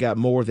course, it got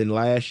more than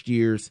last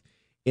year's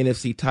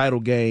NFC title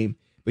game.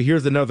 But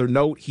here's another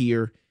note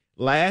here.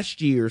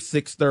 Last year's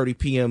 6:30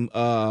 p.m.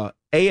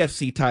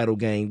 AFC title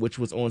game, which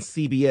was on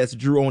CBS,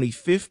 drew only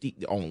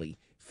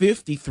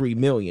 53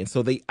 million.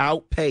 So they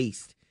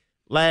outpaced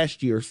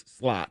last year's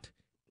slot.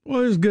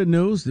 Well, it's good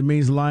news. It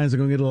means the Lions are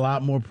going to get a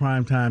lot more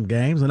primetime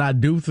games. And I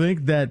do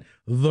think that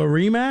the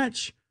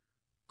rematch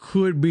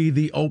could be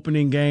the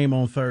opening game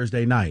on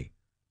Thursday night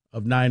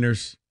of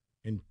Niners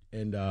and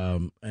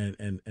the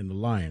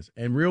Lions.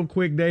 And real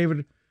quick,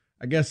 David,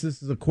 I guess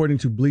this is according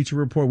to Bleacher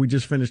Report. We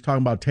just finished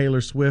talking about Taylor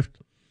Swift.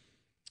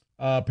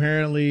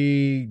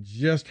 Apparently,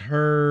 just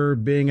her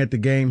being at the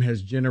game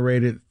has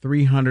generated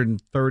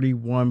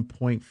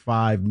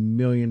 $331.5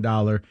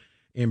 million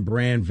in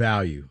brand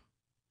value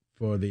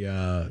for the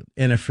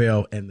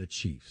NFL and the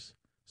Chiefs.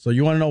 So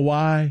you want to know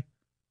why?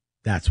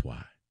 That's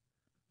why.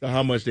 So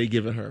how much they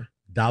giving her?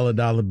 Dollar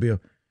bill.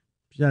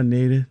 She doesn't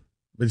need it.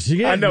 But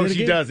she I know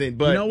she doesn't,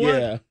 but you know what?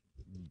 Yeah.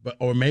 But,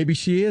 or maybe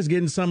she is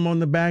getting something on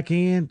the back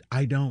end.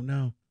 I don't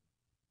know.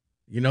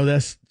 You know,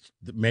 that's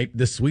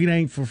the suite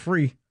ain't for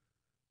free.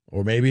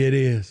 Or maybe it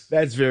is.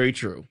 That's very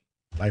true.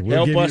 Like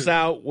help us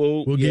out.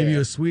 We'll give you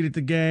a suite at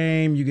the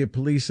game. You get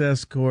police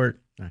escort.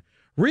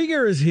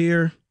 Rieger is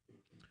here.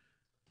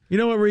 You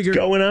know what, Rieger? What's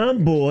going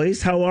on,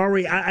 boys? How are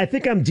we? I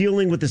think I'm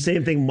dealing with the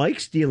same thing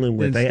Mike's dealing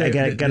with.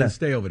 I gotta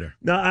stay over there.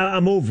 No,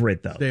 I'm over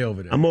it though. Stay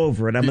over there. I'm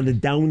over it. I'm on the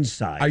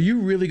downside. Are you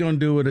really going to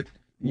do it?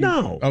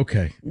 No.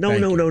 Okay. No.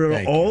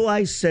 All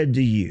I said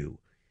to you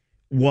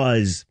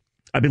was,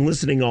 I've been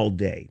listening all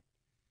day.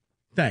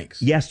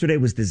 Thanks. Yesterday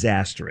was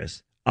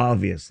disastrous,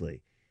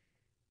 obviously.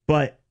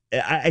 But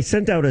I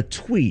sent out a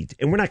tweet,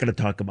 and we're not going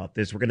to talk about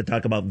this. We're going to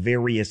talk about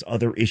various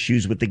other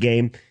issues with the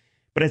game.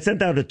 But I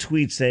sent out a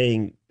tweet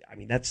saying, I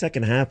mean, that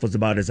second half was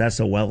about as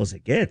SOL as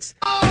it gets.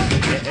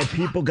 And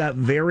people got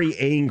very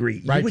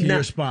angry. Right to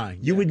your spine.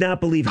 You would not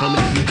believe how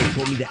many people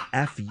told me to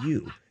F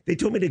you. They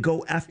told me to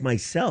go F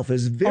myself. It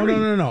was very,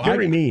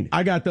 very mean.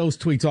 I got those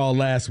tweets all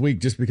last week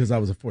just because I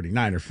was a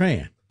 49er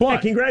fan. But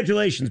yeah,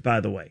 congratulations, by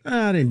the way.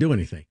 I didn't do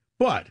anything.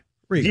 But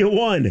you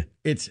won.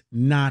 It's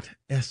not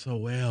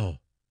SOL.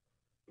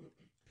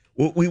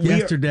 Well,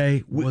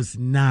 Yesterday was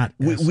not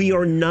SOL. We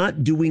are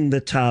not doing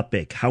the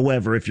topic.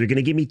 However, if you're going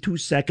to give me 2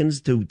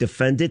 seconds to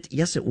defend it,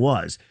 yes, it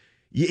was.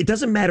 It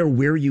doesn't matter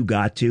where you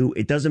got to.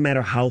 It doesn't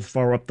matter how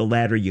far up the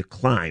ladder you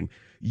climb.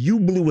 You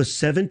blew a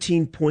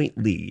 17-point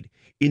lead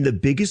in the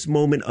biggest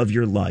moment of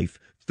your life,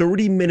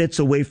 30 minutes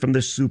away from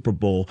the Super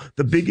Bowl,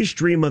 the biggest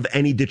dream of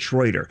any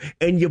Detroiter,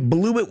 and you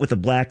blew it with a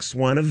Black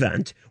Swan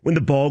event when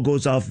the ball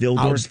goes off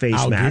Vildor's face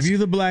mask. I'll give you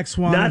the Black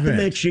Swan event. Not to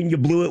mention you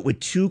blew it with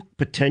 2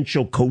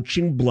 potential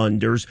coaching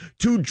blunders,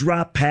 2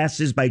 drop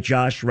passes by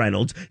Josh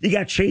Reynolds. You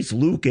got Chase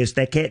Lucas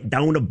that can't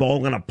down a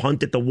ball on a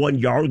punt at the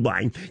 1-yard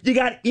line. You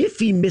got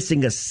Iffy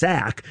missing a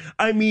sack.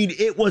 I mean,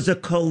 it was a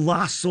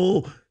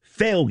colossal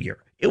failure.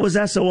 It was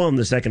SOL in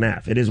the second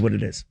half. It is what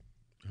it is.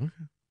 Okay.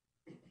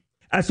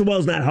 SOL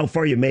is not how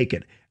far you make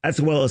it.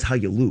 SOL is how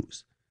you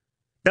lose.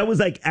 That was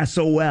like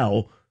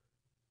SOL.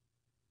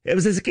 It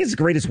was his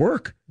greatest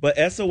work. But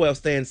SOL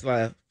stands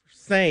for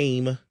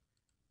same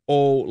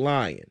old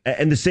Lion.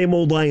 And the same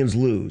old Lions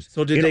lose.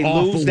 So did they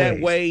lose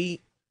that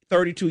way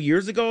 32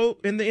 years ago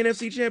in the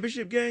NFC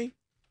Championship game?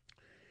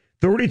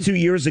 32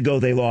 years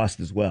ago, they lost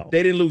as well.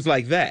 They didn't lose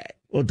like that.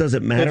 Well, it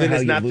doesn't matter how you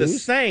lose. Then it's not the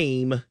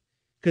same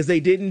because they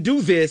didn't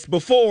do this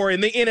before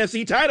in the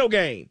NFC title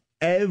game.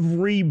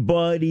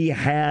 Everybody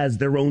has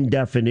their own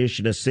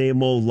definition of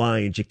same old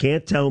Lions. You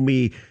can't tell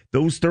me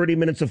those 30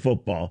 minutes of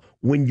football,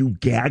 when you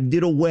gagged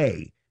it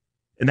away,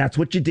 and that's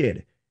what you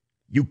did,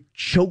 you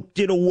choked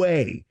it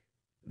away.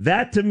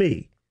 That to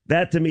me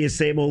is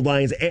same old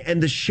Lions.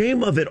 And the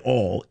shame of it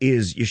all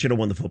is you should have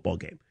won the football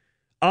game,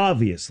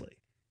 obviously.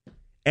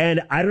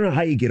 And I don't know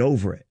how you get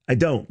over it. I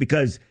don't,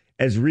 because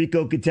as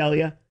Rico could tell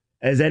you,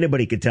 as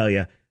anybody could tell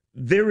you,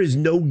 there is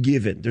no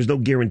given. There's no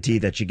guarantee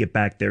that you get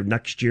back there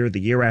next year, the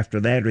year after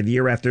that, or the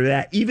year after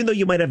that, even though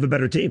you might have a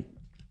better team.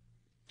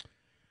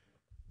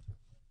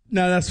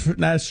 No,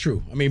 that's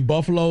true. I mean,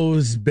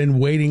 Buffalo's been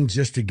waiting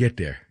just to get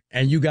there.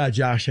 And you got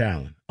Josh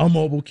Allen, a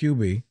mobile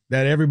QB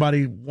that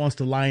everybody wants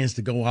the Lions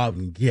to go out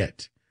and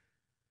get.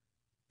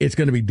 It's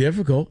going to be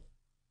difficult.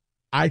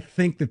 I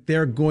think that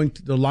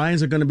the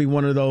Lions are going to be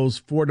one of those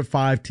 4 to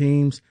 5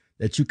 teams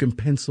that you can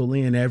pencil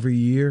in every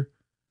year.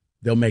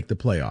 They'll make the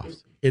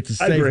playoffs. It's a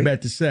safe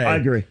bet to say. I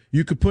agree.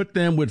 You could put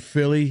them with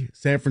Philly,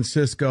 San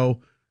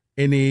Francisco,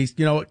 in the East,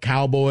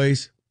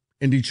 Cowboys,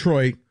 in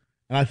Detroit,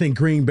 and I think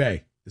Green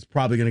Bay is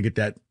probably going to get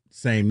that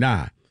same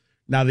nod.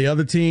 Now, the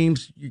other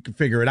teams, you can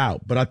figure it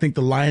out, but I think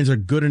the Lions are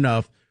good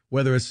enough,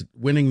 whether it's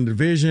winning the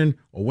division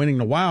or winning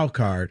the wild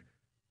card,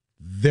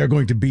 they're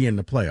going to be in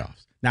the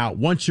playoffs. Now,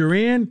 once you're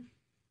in,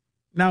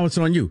 now it's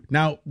on you.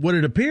 Now, what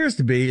it appears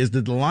to be is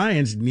that the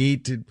Lions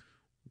need to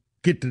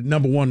get the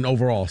number 1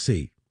 overall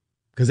seed,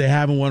 because they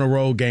haven't won a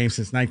road game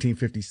since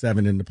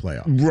 1957 in the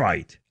playoffs.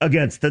 Right.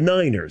 Against the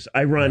Niners,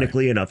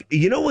 ironically enough.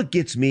 You know what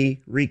gets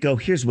me, Rico?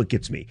 Here's what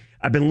gets me.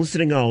 I've been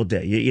listening all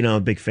day. I'm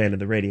a big fan of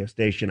the radio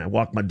station. I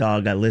walk my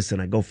dog. I listen.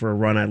 I go for a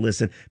run. I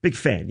listen. Big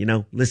fan,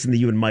 listen to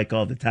you and Mike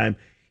all the time.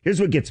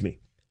 Here's what gets me.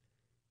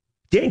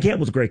 Dan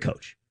Campbell's a great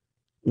coach.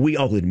 We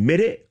all admit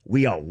it.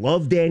 We all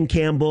love Dan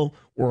Campbell.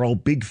 We're all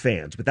big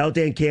fans. Without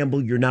Dan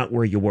Campbell, you're not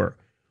where you were.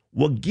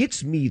 What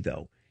gets me,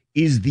 though,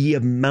 is the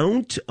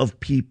amount of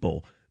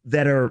people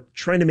that are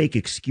trying to make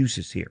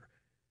excuses here.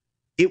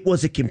 It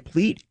was a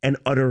complete and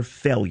utter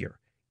failure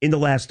in the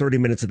last 30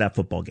 minutes of that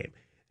football game.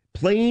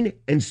 Plain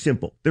and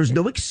simple. There's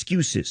no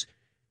excuses.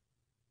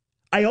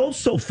 I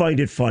also find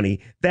it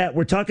funny that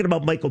we're talking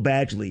about Michael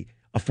Badgley,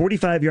 a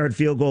 45-yard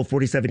field goal,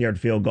 47-yard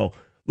field goal,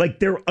 like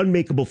they're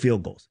unmakeable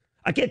field goals.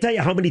 I can't tell you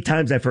how many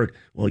times I've heard,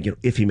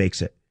 if he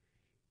makes it.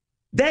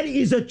 That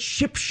is a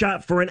chip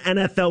shot for an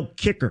NFL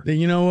kicker. Then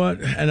you know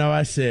what? I know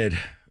I said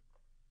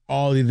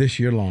all this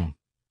year long,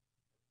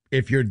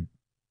 if you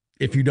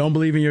don't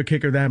believe in your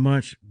kicker that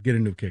much, get a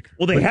new kicker.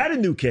 Well, they had a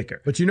new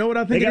kicker. But you know what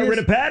I think they got rid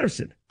of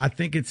Patterson. I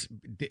think it's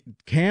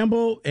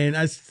Campbell,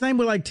 and same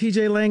with like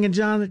TJ Lang and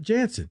John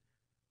Jansen.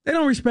 They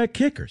don't respect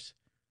kickers.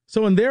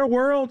 So in their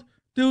world,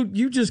 dude,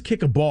 you just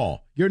kick a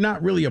ball. You're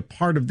not really a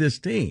part of this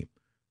team.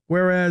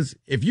 Whereas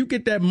if you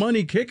get that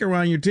money kicker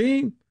on your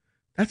team,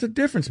 that's a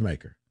difference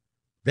maker.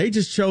 They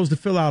just chose to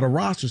fill out a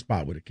roster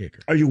spot with a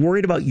kicker. Are you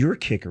worried about your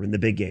kicker in the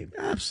big game?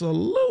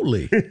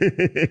 Absolutely.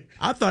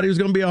 I thought he was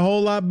going to be a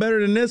whole lot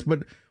better than this,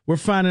 but we're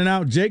finding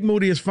out. Jake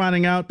Moody is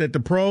finding out that the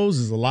pros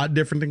is a lot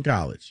different than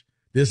college.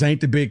 This ain't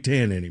the Big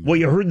Ten anymore. Well,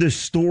 you heard the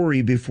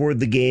story before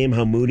the game,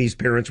 how Moody's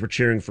parents were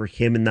cheering for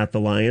him and not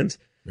the Lions.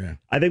 Yeah.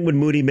 I think when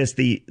Moody missed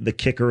the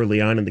kick early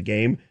on in the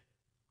game,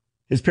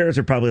 his parents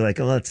are probably like,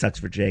 oh, that sucks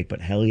for Jake,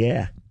 but hell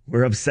yeah.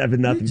 We're up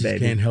 7-0, baby. You just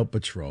can't help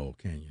but troll,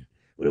 can you?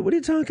 What are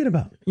you talking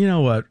about? You know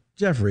what?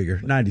 Jeff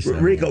Rieger,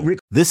 97. Rico.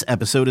 This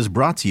episode is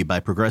brought to you by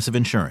Progressive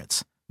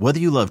Insurance. Whether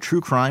you love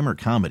true crime or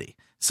comedy,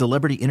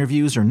 celebrity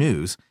interviews or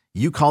news,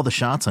 you call the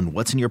shots on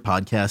what's in your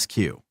podcast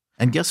queue.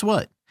 And guess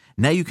what?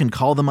 Now you can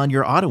call them on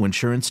your auto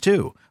insurance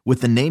too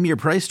with the Name Your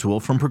Price tool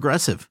from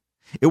Progressive.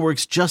 It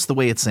works just the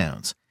way it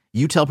sounds.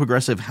 You tell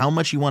Progressive how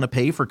much you want to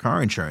pay for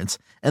car insurance,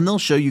 and they'll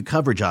show you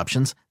coverage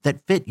options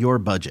that fit your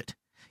budget.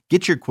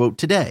 Get your quote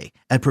today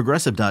at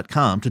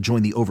Progressive.com to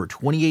join the over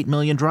 28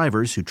 million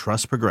drivers who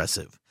trust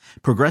Progressive.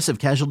 Progressive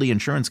Casualty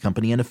Insurance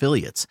Company and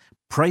Affiliates.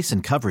 Price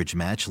and coverage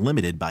match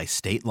limited by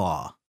state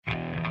law.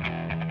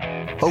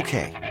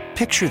 Okay,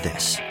 picture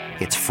this.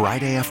 It's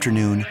Friday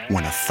afternoon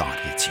when a thought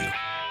hits you.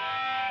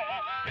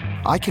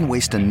 I can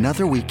waste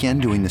another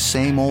weekend doing the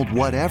same old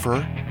whatever,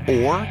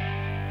 or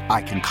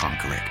I can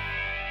conquer it.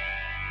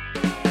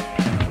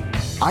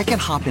 I can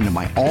hop into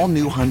my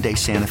all-new Hyundai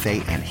Santa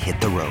Fe and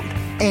hit the road.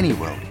 Any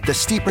road. The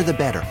steeper, the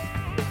better.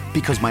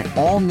 Because my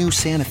all-new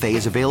Santa Fe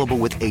is available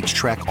with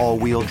H-Track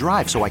all-wheel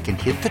drive, so I can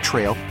hit the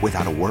trail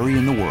without a worry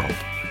in the world.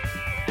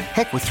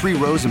 Heck, with 3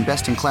 rows and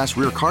best-in-class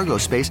rear cargo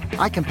space,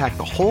 I can pack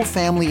the whole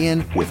family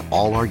in with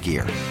all our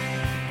gear.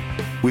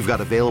 We've got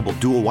available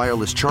dual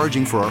wireless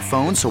charging for our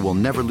phones, so we'll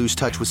never lose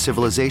touch with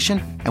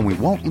civilization, and we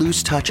won't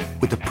lose touch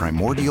with the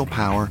primordial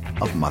power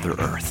of Mother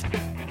Earth.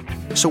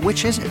 So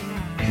which is it?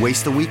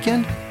 Waste the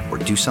weekend or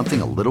do something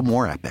a little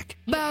more epic?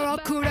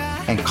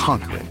 And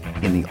conquer it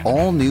in the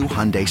all-new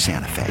Hyundai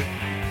Santa Fe.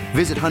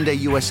 Visit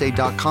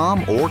HyundaiUSA.com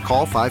or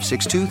call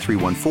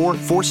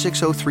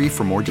 562-314-4603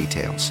 for more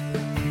details.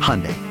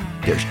 Hyundai,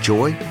 there's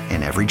joy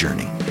in every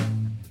journey.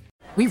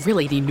 We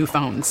really need new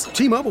phones.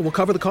 T-Mobile will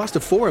cover the cost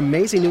of 4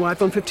 amazing new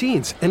iPhone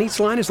 15s, and each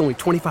line is only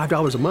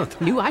 $25 a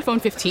month. New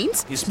iPhone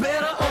 15s? It's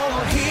better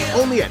over here.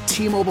 Only at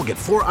T-Mobile, get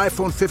 4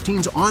 iPhone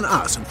 15s on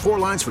us and 4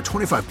 lines for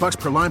 $25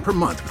 per line per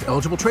month with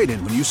eligible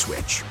trade-in when you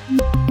switch.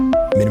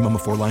 Minimum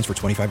of 4 lines for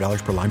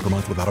 $25 per line per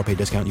month with autopay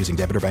discount using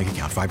debit or bank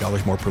account.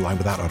 $5 more per line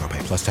without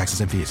autopay, plus taxes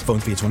and fees. Phone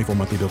fee at 24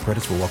 monthly bill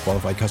credits for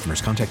well-qualified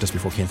customers. Contact us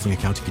before canceling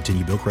account to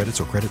continue bill credits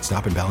or credit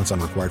stop and balance on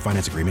required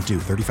finance agreement due.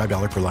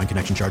 $35 per line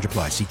connection charge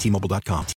applies. See T-Mobile.com.